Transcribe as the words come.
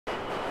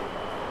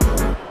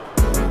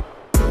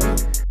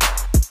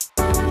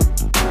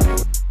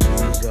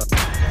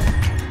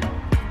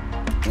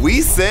We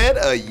said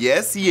a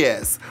yes,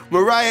 yes.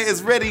 Mariah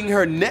is readying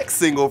her next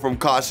single from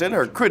Caution,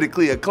 her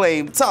critically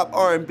acclaimed top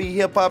R&B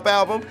hip-hop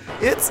album.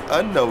 It's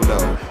a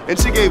no-no. And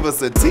she gave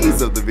us a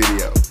tease of the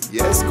video.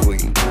 Yes,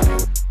 queen.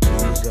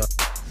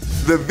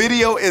 The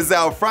video is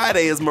out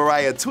Friday as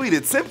Mariah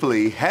tweeted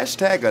simply,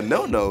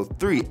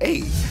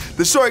 #ANoNo38.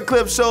 The short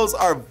clip shows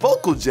our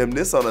vocal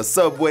gymnast on a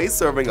subway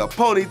serving a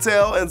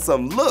ponytail and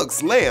some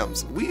looks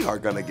lambs. We are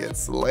gonna get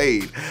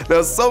slayed.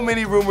 Now, so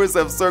many rumors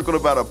have circled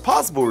about a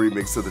possible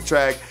remix to the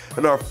track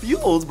and are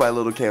fueled by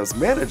Lil' Camp's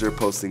manager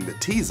posting the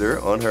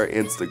teaser on her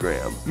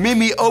Instagram.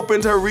 Mimi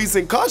opened her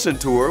recent Caution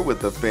tour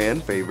with a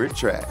fan favorite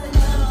track.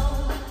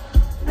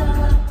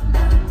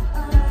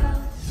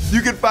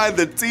 You can find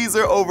the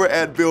teaser over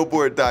at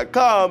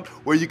Billboard.com,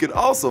 where you can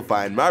also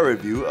find my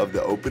review of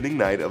the opening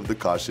night of the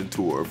Caution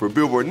tour. For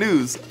Billboard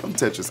News, I'm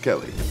Tetris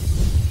Kelly.